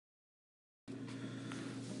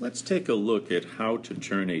Let's take a look at how to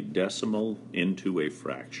turn a decimal into a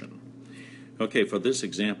fraction. Okay, for this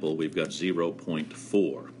example, we've got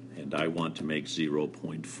 0.4, and I want to make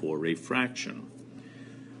 0.4 a fraction.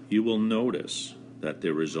 You will notice that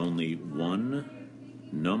there is only one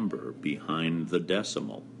number behind the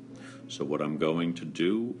decimal. So what I'm going to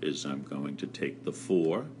do is I'm going to take the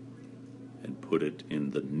 4 and put it in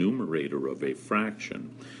the numerator of a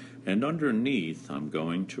fraction, and underneath I'm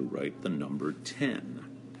going to write the number 10.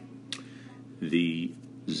 The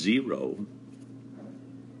 0,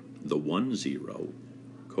 the 10,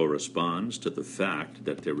 corresponds to the fact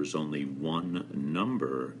that there is only one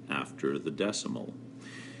number after the decimal.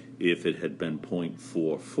 If it had been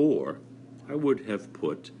 0.44, I would have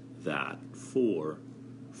put that 4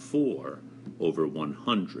 over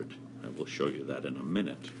 100. I will show you that in a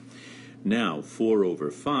minute. Now, 4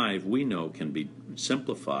 over 5 we know can be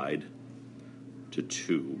simplified to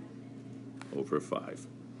 2 over 5.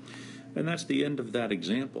 And that's the end of that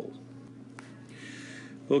example.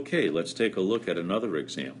 Okay, let's take a look at another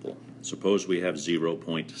example. Suppose we have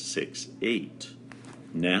 0.68.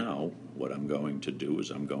 Now, what I'm going to do is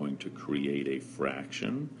I'm going to create a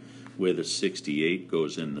fraction where the 68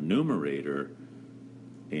 goes in the numerator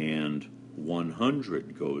and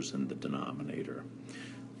 100 goes in the denominator.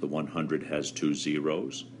 The 100 has two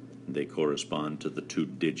zeros. They correspond to the two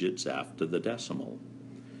digits after the decimal.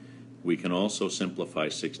 We can also simplify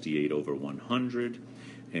 68 over 100,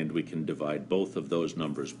 and we can divide both of those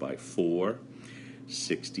numbers by 4.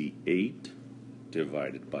 68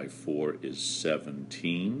 divided by 4 is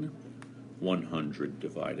 17. 100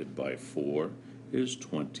 divided by 4 is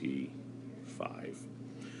 25.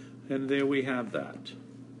 And there we have that.